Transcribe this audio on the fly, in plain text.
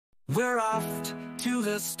We're off to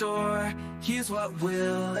the store, here's what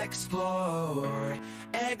we'll explore.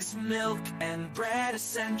 Eggs, milk, and bread,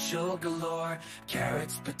 essential galore.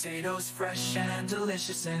 Carrots, potatoes, fresh and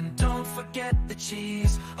delicious. And don't forget the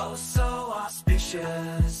cheese, oh so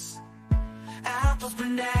auspicious. Apples,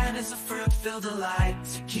 bananas, a fruit-filled delight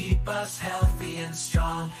to keep us healthy and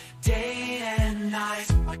strong day and night.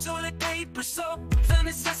 Our toilet paper, soap, the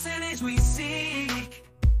necessities we seek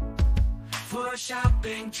for a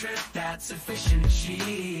shopping trip that's efficient and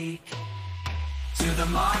chic. To the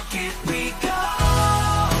market we go,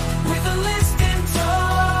 with a list in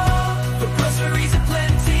tow. For groceries and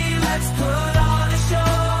plenty, let's put on a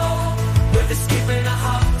show. With a skip and a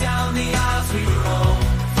hop down the aisles we roll,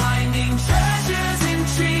 finding treasures and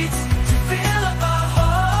treats to fill up our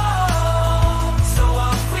home. So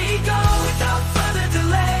off we go without further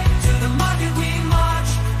delay, to the market we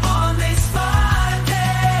march on this fine day.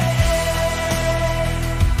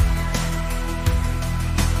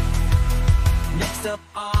 Next up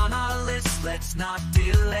on our list, let's not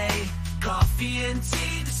delay. Coffee and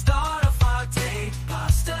tea to start off our day.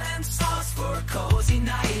 Pasta and sauce for a cozy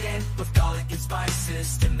night, and with garlic and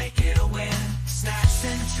spices to make it a win. Snacks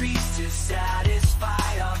and treats to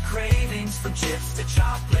satisfy our cravings. From chips to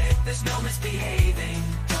chocolate, there's no misbehaving.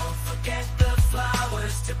 Don't forget the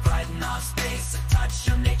flowers to brighten our space. A touch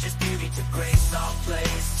of nature's beauty to grace our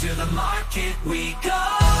place. To the market we go,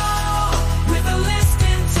 with a little